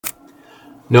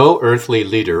No earthly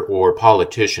leader or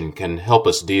politician can help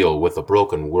us deal with a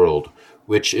broken world,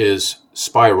 which is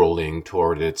spiraling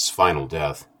toward its final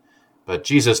death. But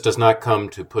Jesus does not come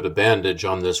to put a bandage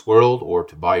on this world or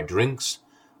to buy drinks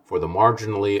for the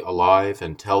marginally alive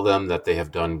and tell them that they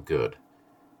have done good.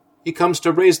 He comes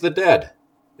to raise the dead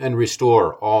and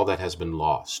restore all that has been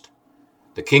lost.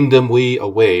 The kingdom we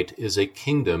await is a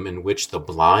kingdom in which the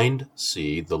blind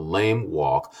see, the lame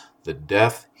walk, the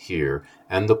deaf hear,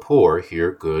 and the poor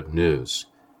hear good news.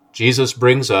 Jesus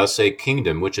brings us a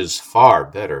kingdom which is far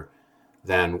better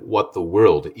than what the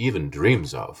world even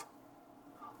dreams of.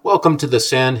 Welcome to the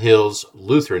Sandhills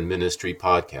Lutheran Ministry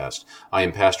Podcast. I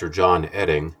am Pastor John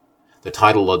Edding. The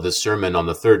title of this sermon on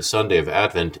the third Sunday of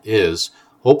Advent is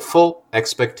Hopeful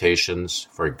Expectations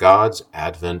for God's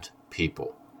Advent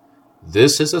People.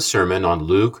 This is a sermon on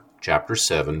Luke chapter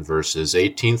 7, verses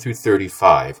 18 through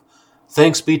 35.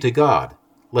 Thanks be to God.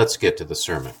 Let's get to the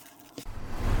sermon.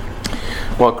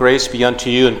 Well, grace be unto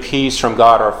you and peace from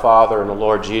God our Father and the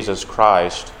Lord Jesus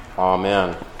Christ.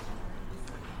 Amen.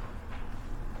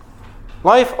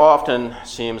 Life often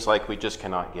seems like we just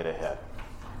cannot get ahead.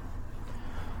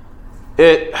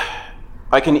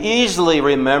 I can easily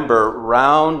remember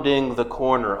rounding the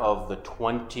corner of the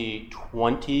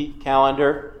 2020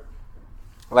 calendar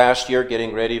last year,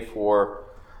 getting ready for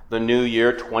the new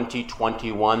year,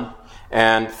 2021,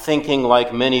 and thinking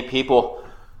like many people,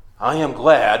 I am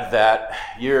glad that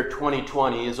year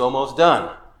 2020 is almost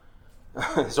done.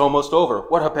 It's almost over.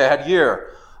 What a bad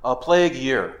year. A plague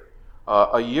year.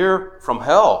 A year from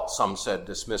hell, some said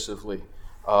dismissively,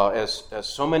 as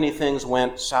so many things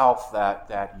went south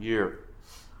that year.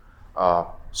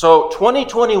 So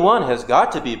 2021 has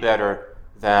got to be better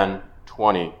than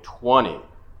 2020,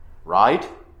 right?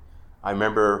 I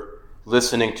remember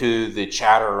listening to the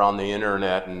chatter on the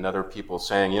internet and other people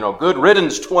saying, good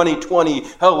riddance 2020,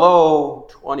 hello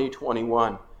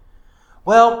 2021.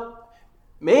 Well,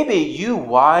 maybe you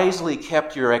wisely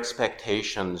kept your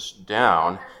expectations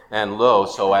down and low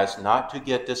so as not to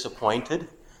get disappointed.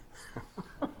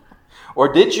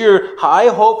 Or did your high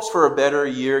hopes for a better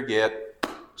year get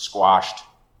squashed?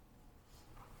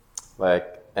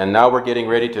 And now we're getting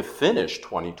ready to finish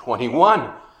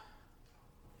 2021.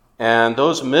 And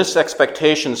those missed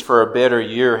expectations for a better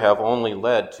year have only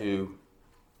led to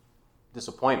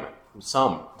disappointment,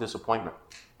 some disappointment.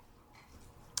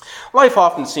 Life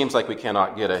often seems like we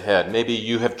cannot get ahead. Maybe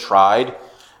you have tried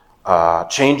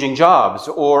changing jobs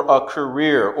or a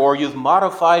career, or you've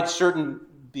modified certain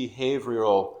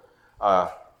behavioral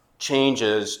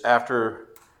changes after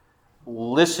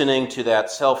listening to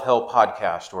that self-help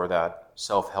podcast or that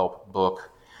self-help book,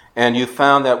 and you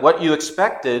found that what you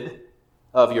expected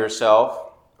of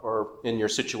yourself or in your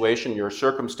situation, your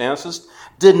circumstances,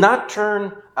 did not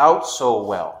turn out so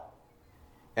well.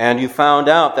 And you found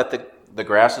out that the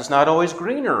grass is not always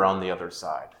greener on the other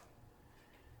side.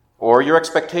 Or your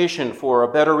expectation for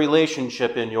a better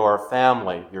relationship in your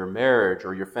family, your marriage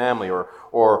or your family,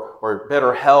 or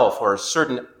better health or a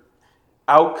certain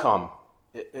outcome,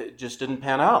 it just didn't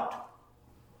pan out.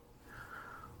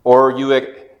 Or you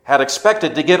had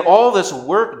expected to get all this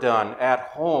work done at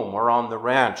home or on the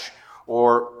ranch,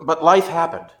 but life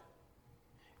happened,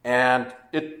 and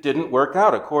it didn't work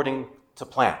out according to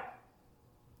plan.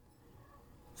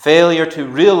 Failure to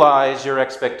realize your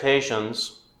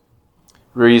expectations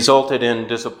resulted in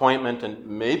disappointment and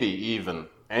maybe even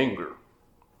anger.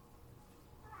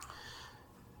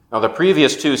 Now, the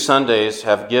previous 2 Sundays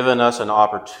have given us an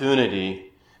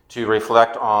opportunity to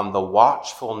reflect on the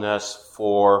watchfulness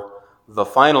for the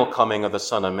final coming of the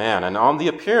Son of Man, and on the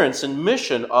appearance and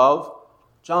mission of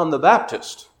John the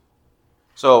Baptist.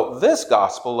 So this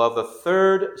gospel of the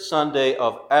third Sunday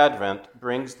of Advent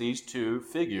brings these 2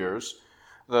 figures,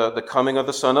 the coming of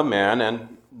the Son of Man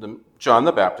and John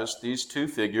the Baptist, these 2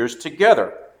 figures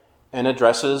together, and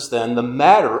addresses then the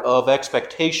matter of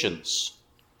expectations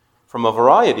from a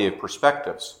variety of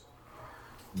perspectives.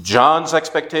 John's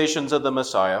expectations of the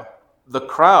Messiah, the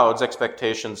crowd's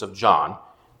expectations of John,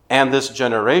 and this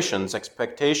generation's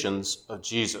expectations of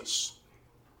Jesus.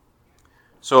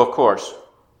 So, of course,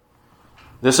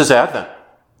 this is Advent,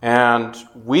 and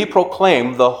we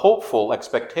proclaim the hopeful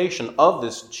expectation of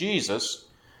this Jesus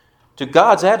to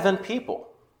God's Advent people.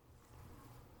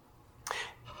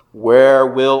 Where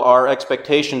will our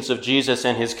expectations of Jesus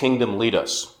and his kingdom lead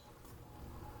us?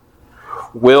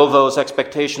 Will those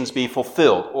expectations be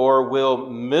fulfilled, or will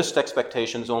missed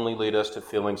expectations only lead us to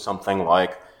feeling something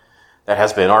like that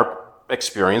has been our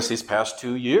experience these past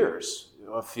 2 years?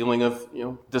 A feeling of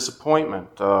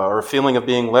disappointment, or a feeling of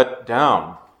being let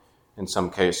down in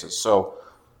some cases. So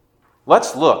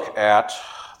let's look at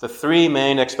the three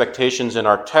main expectations in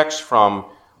our text from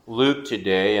Luke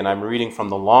today, and I'm reading from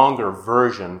the longer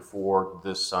version for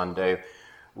this Sunday,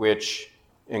 which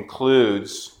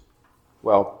includes,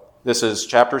 this is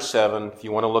chapter 7, if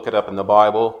you want to look it up in the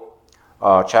Bible,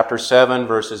 chapter 7,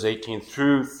 verses 18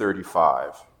 through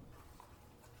 35.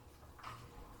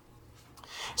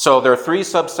 So there are three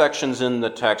subsections in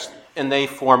the text, and they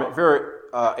form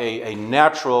a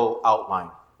natural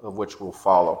outline of which we'll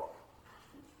follow.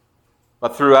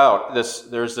 But throughout,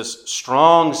 there's this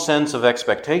strong sense of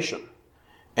expectation.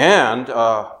 And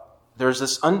there's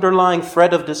this underlying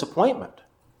thread of disappointment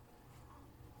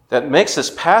that makes this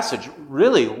passage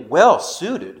really well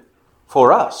suited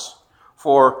for us,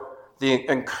 for the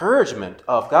encouragement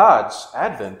of God's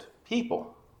Advent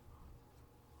people.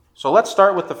 So let's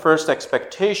start with the first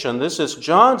expectation. This is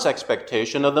John's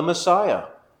expectation of the Messiah.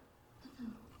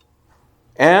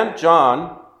 And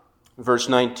John, verse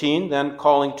 19, then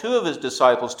calling two of his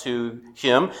disciples to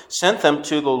him, sent them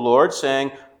to the Lord,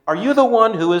 saying, "Are you the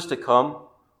one who is to come,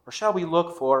 or shall we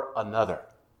look for another?"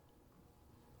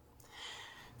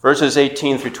 Verses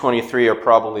 18 through 23 are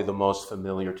probably the most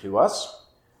familiar to us.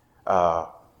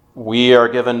 We are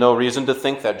given no reason to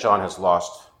think that John has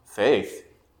lost faith.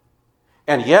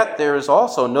 And yet there is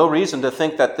also no reason to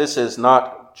think that this is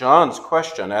not John's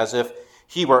question, as if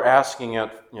he were asking it,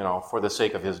 for the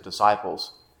sake of his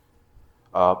disciples.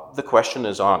 The question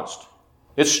is honest.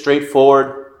 It's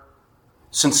straightforward,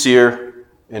 sincere,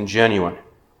 and genuine.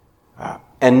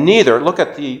 And look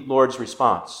at the Lord's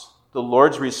response. The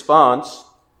Lord's response,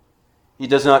 he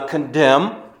does not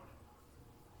condemn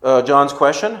John's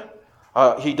question.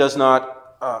 He does not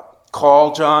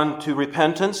call John to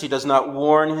repentance. He does not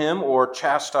warn him or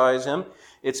chastise him.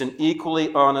 It's an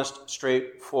equally honest,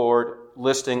 straightforward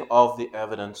listing of the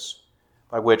evidence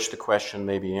by which the question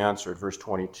may be answered. Verse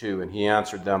 22, and he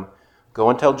answered them, "Go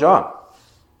and tell John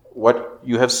what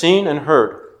you have seen and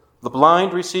heard. The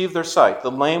blind receive their sight,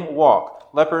 the lame walk,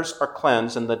 lepers are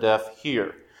cleansed, and the deaf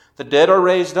hear. The dead are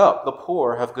raised up, the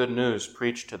poor have good news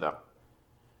preached to them."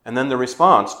 And then the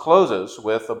response closes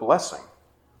with a blessing.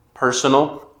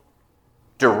 Personal,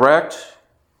 direct,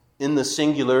 in the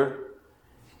singular,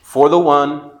 for the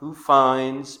one who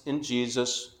finds in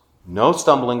Jesus no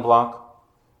stumbling block,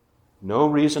 no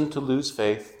reason to lose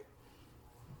faith,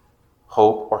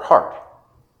 hope, or heart.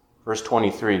 Verse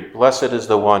 23, "Blessed is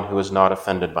the one who is not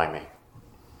offended by me."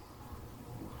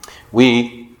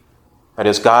 We, that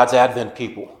is God's Advent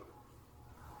people,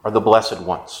 are the blessed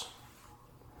ones.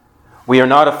 We are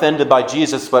not offended by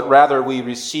Jesus, but rather we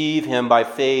receive him by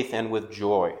faith and with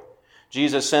joy.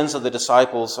 Jesus sends the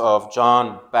disciples of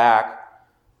John back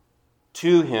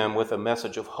to him with a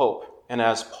message of hope. And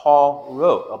as Paul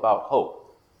wrote about hope,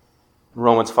 in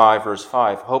Romans 5, verse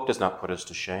 5, hope does not put us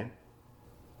to shame,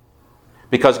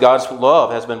 because God's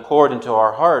love has been poured into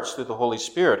our hearts through the Holy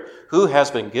Spirit, who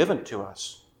has been given to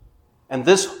us. And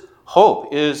this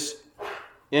hope is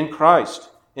in Christ,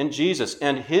 in Jesus,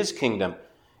 and his kingdom.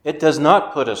 It does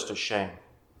not put us to shame,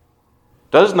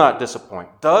 does not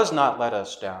disappoint, does not let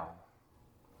us down.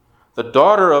 The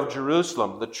daughter of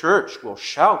Jerusalem, the church, will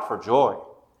shout for joy.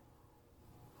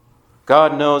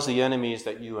 God knows the enemies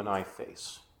that you and I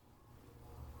face,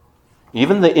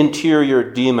 even the interior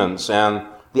demons and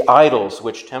the idols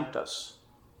which tempt us.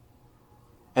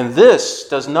 And this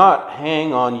does not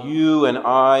hang on you and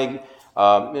I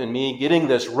and me getting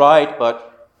this right,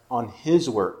 but on his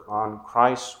work, on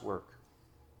Christ's work.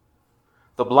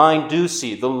 The blind do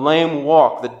see, the lame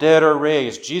walk, the dead are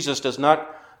raised. Jesus does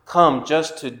not come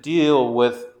just to deal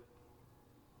with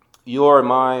your and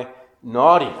my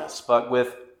naughtiness, but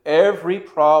with every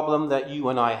problem that you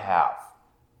and I have.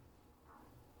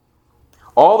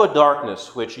 All the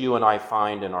darkness which you and I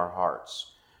find in our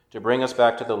hearts. To bring us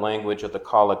back to the language of the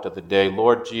collect of the day,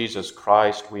 Lord Jesus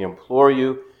Christ, we implore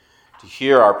you to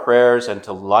hear our prayers and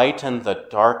to lighten the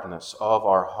darkness of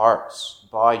our hearts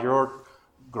by your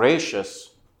gracious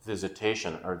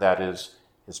visitation, or that is,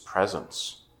 his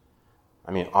presence.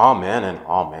 Amen and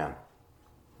amen.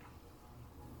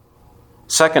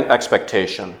 Second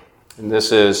expectation, and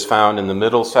this is found in the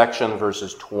middle section,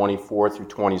 verses 24 through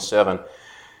 27.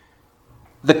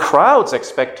 The crowd's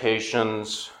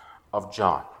expectations of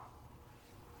John.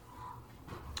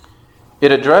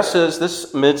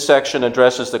 This midsection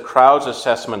addresses the crowd's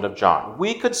assessment of John.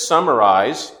 We could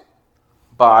summarize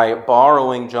by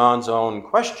borrowing John's own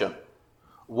question.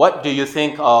 What do you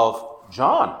think of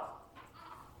John?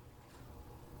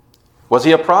 Was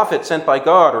he a prophet sent by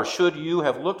God, or should you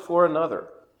have looked for another?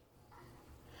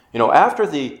 After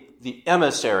the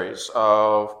emissaries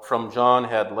from John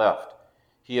had left,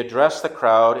 he addressed the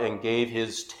crowd and gave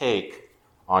his take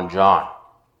on John.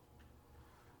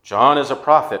 John is a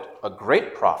prophet, a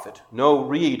great prophet, no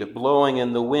reed blowing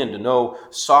in the wind, no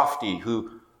softy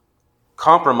who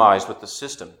compromised with the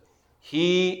system.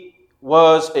 He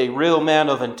was a real man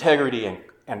of integrity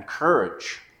and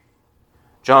courage.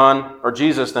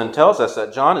 Jesus then tells us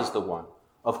that John is the one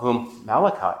of whom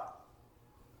Malachi,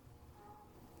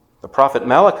 the prophet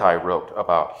Malachi, wrote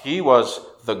about. He was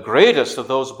the greatest of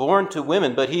those born to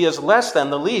women, but he is less than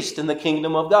the least in the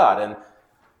kingdom of God. And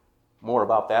more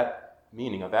about that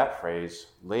meaning of that phrase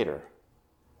later.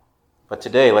 But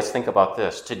today, let's think about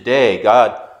this. Today,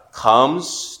 God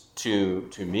comes to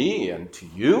me and to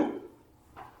you.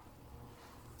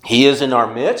 He is in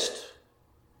our midst.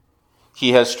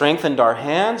 He has strengthened our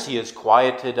hands. He has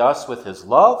quieted us with his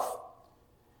love.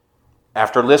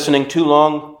 After listening too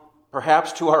long,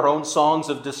 perhaps, to our own songs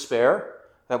of despair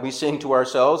that we sing to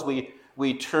ourselves,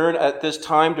 we turn at this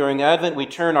time during Advent, we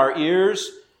turn our ears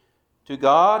to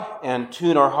God and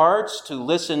tune our hearts to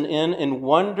listen in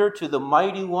wonder to the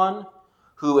mighty one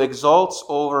who exalts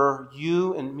over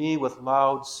you and me with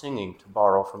loud singing, to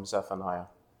borrow from Zephaniah.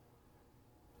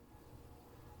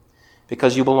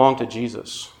 Because you belong to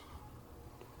Jesus.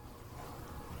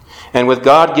 And with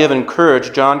God-given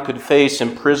courage, John could face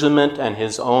imprisonment and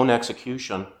his own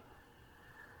execution.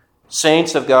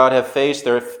 Saints of God have faced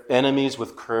their enemies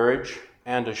with courage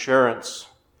and assurance.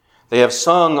 They have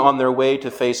sung on their way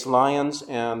to face lions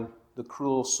and the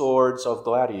cruel swords of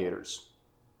gladiators.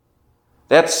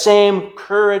 That same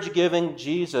courage-giving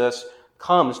Jesus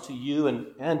comes to you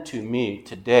and to me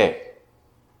today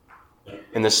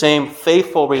in the same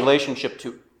faithful relationship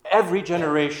to every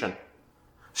generation,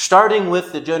 starting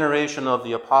with the generation of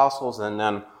the apostles and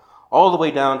then all the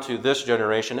way down to this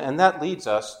generation. And that leads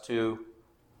us to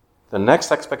the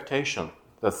next expectation,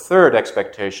 the third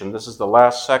expectation. This is the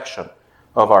last section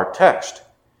of our text.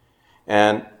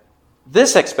 And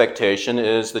this expectation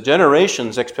is the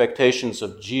generation's expectations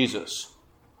of Jesus.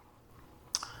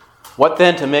 What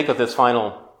then to make of this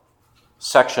final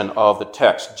section of the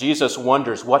text? Jesus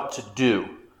wonders what to do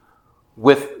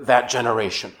with that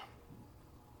generation.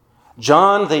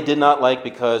 John they did not like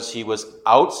because he was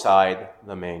outside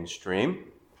the mainstream.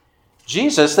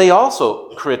 Jesus they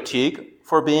also critique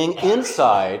for being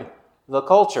inside the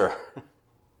culture.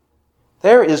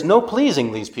 There is no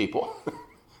pleasing these people.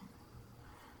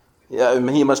 Yeah,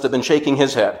 he must have been shaking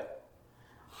his head.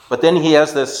 But then he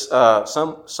has this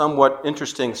somewhat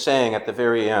interesting saying at the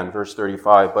very end, verse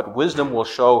 35, "But wisdom will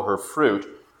show her fruit,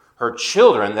 her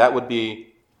children," that would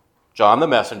be John the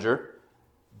messenger,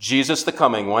 Jesus the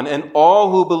coming one, "and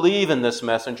all who believe in this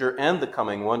messenger and the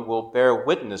coming one will bear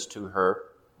witness to her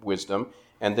wisdom,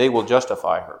 and they will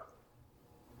justify her."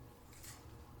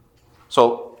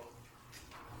 So,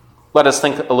 let us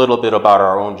think a little bit about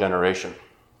our own generation.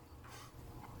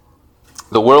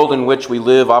 The world in which we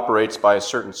live operates by a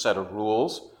certain set of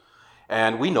rules,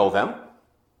 and we know them.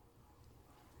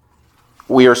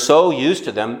 We are so used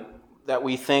to them that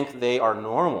we think they are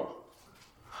normal.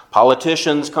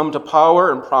 Politicians come to power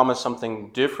and promise something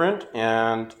different,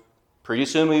 and pretty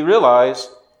soon we realize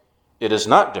it is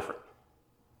not different.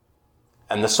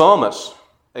 And the psalmist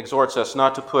exhorts us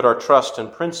not to put our trust in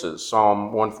princes,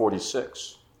 Psalm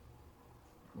 146.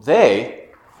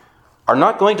 They are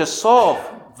not going to solve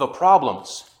the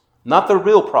problems, not the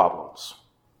real problems.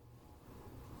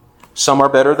 Some are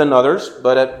better than others,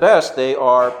 but at best they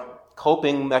are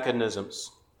coping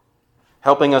mechanisms,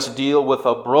 helping us deal with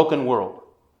a broken world,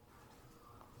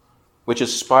 which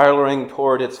is spiraling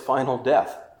toward its final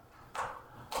death.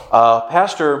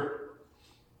 Pastor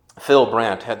Phil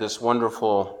Brandt had this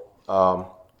wonderful, I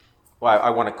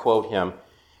want to quote him.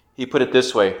 He put it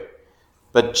this way,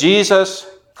 but Jesus,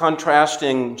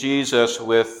 contrasting Jesus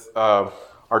with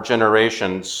our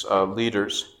generation's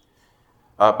leaders,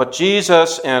 but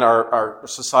Jesus and our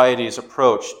society's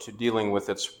approach to dealing with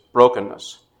its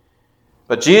brokenness.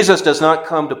 But Jesus does not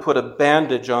come to put a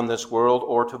bandage on this world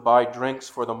or to buy drinks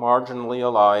for the marginally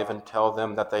alive and tell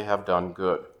them that they have done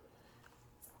good.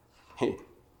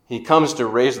 He comes to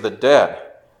raise the dead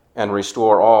and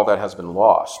restore all that has been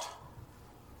lost.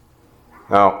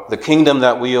 Now, the kingdom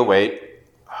that we await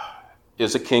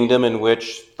is a kingdom in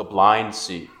which the blind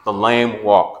see, the lame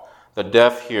walk, the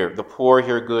deaf hear, the poor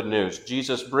hear good news.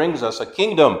 Jesus brings us a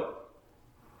kingdom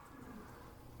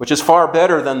which is far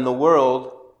better than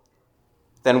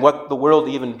what the world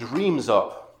even dreams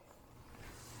of.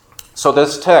 So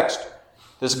this text,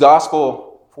 this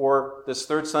gospel for this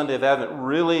third Sunday of Advent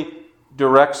really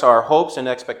directs our hopes and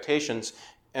expectations,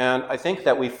 and I think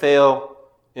that we fail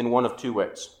in one of two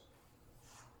ways.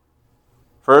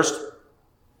 First,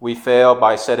 we fail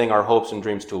by setting our hopes and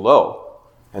dreams too low.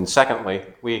 And secondly,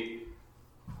 we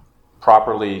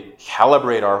properly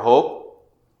calibrate our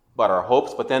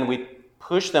hopes, but then we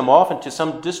push them off into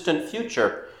some distant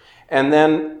future, and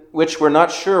then which we're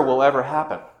not sure will ever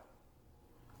happen.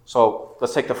 So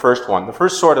let's take the first one. The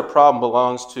first sort of problem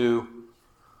belongs to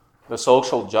the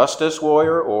social justice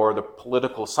warrior or the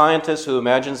political scientist who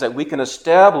imagines that we can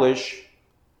establish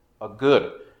a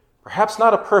good, perhaps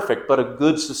not a perfect, but a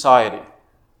good society.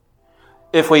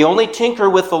 If we only tinker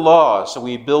with the laws, so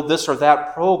we build this or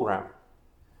that program,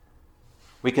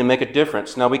 we can make a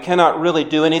difference. Now, we cannot really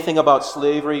do anything about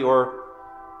slavery or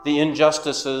the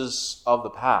injustices of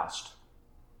the past.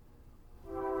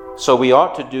 So we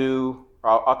ought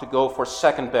to go for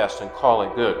second best and call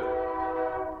it good.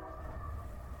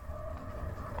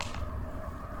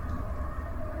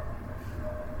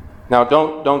 Now,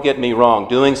 don't get me wrong.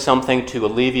 Doing something to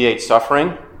alleviate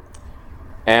suffering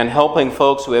and helping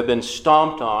folks who have been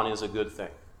stomped on is a good thing.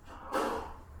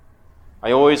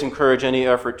 I always encourage any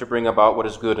effort to bring about what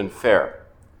is good and fair.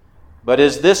 But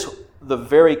is this the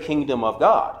very kingdom of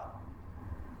God?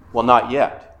 Well, not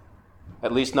yet.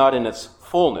 At least not in its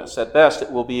fullness. At best,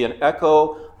 it will be an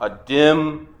echo, a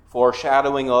dim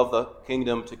foreshadowing of the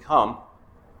kingdom to come.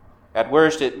 At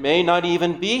worst, it may not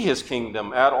even be his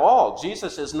kingdom at all.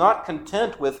 Jesus is not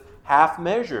content with half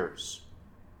measures.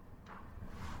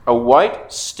 A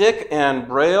white stick and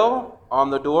braille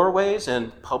on the doorways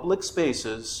and public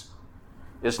spaces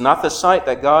is not the sight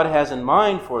that God has in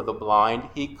mind for the blind.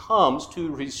 He comes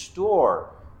to restore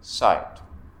sight.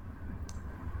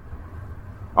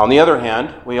 On the other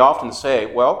hand, we often say,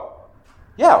 well,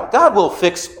 yeah, God will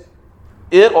fix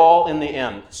it all in the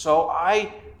end, so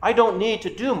I don't need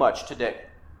to do much today.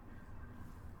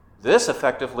 This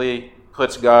effectively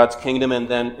puts God's kingdom and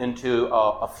then into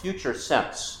a future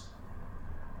sense,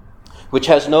 which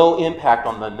has no impact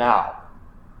on the now.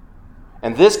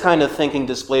 And this kind of thinking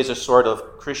displays a sort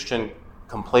of Christian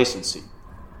complacency.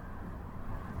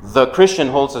 The Christian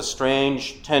holds a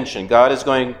strange tension. God is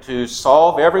going to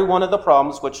solve every one of the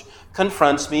problems which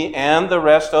confronts me and the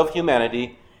rest of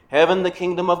humanity. Heaven, the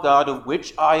kingdom of God, of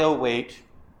which I await,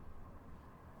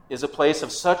 is a place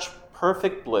of such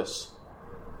perfect bliss.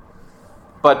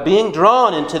 But being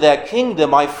drawn into that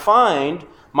kingdom, I find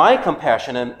my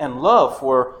compassion and love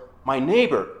for my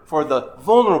neighbor, for the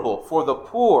vulnerable, for the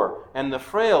poor, and the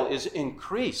frail is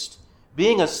increased.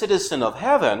 Being a citizen of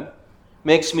heaven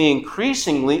makes me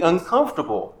increasingly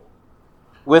uncomfortable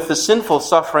with the sinful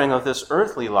suffering of this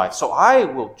earthly life. So I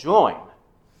will join.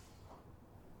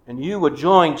 And you would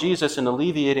join Jesus in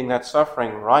alleviating that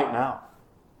suffering right now.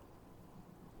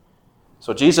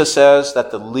 So Jesus says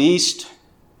that the least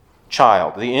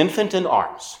child, the infant in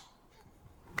arms,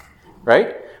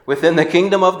 right, within the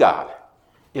kingdom of God,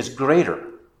 is greater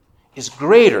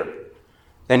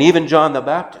than even John the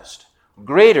Baptist.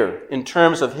 Greater in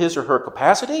terms of his or her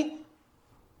capacity?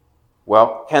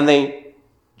 Well, can they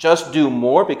just do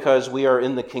more because we are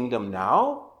in the kingdom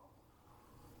now?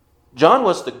 John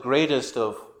was the greatest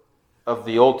of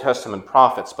the Old Testament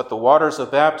prophets, but the waters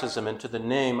of baptism into the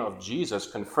name of Jesus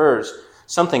confers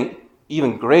something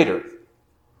even greater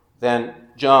than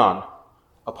John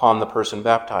upon the person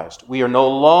baptized. We are no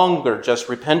longer just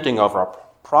repenting of our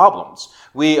problems.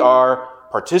 We are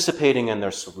participating in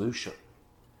their solution.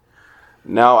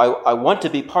 Now, I want to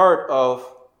be part of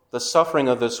the suffering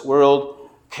of this world,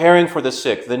 caring for the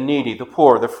sick, the needy, the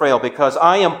poor, the frail, because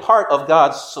I am part of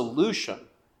God's solution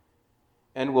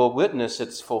and will witness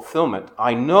its fulfillment.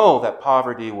 I know that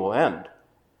poverty will end.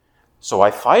 So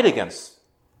I fight against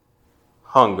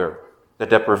hunger, the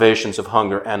deprivations of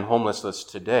hunger and homelessness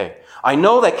today. I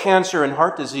know that cancer and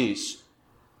heart disease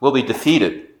will be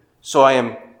defeated. So I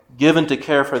am given to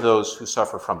care for those who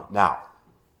suffer from it now.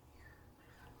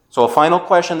 So a final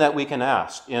question that we can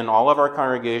ask in all of our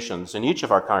congregations, in each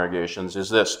of our congregations, is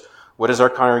this: what is our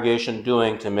congregation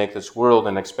doing to make this world,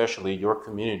 and especially your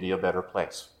community, a better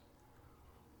place?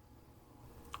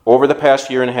 Over the past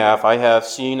year and a half, I have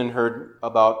seen and heard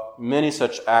about many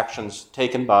such actions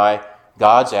taken by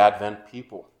God's Advent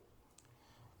people.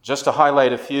 Just to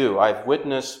highlight a few, I've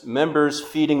witnessed members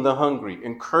feeding the hungry,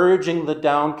 encouraging the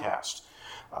downcast,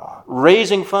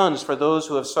 raising funds for those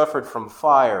who have suffered from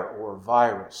fire or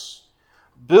virus,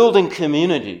 building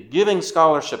community, giving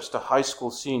scholarships to high school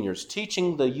seniors,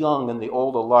 teaching the young and the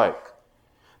old alike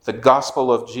the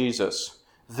gospel of Jesus,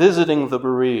 visiting the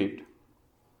bereaved,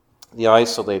 the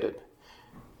isolated.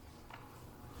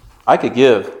 I could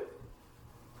give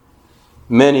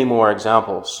many more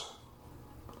examples.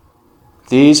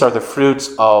 These are the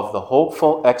fruits of the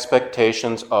hopeful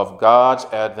expectations of God's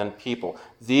Advent people.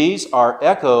 These are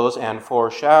echoes and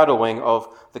foreshadowing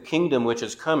of the kingdom which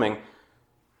is coming,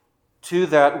 to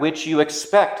that which you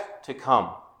expect to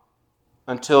come.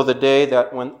 until the day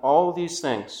that when all these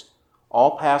things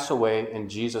all pass away in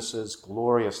Jesus'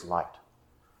 glorious light.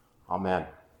 Amen.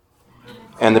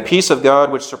 And the peace of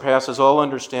God, which surpasses all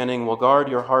understanding, will guard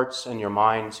your hearts and your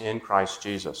minds in Christ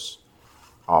Jesus.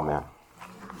 Amen.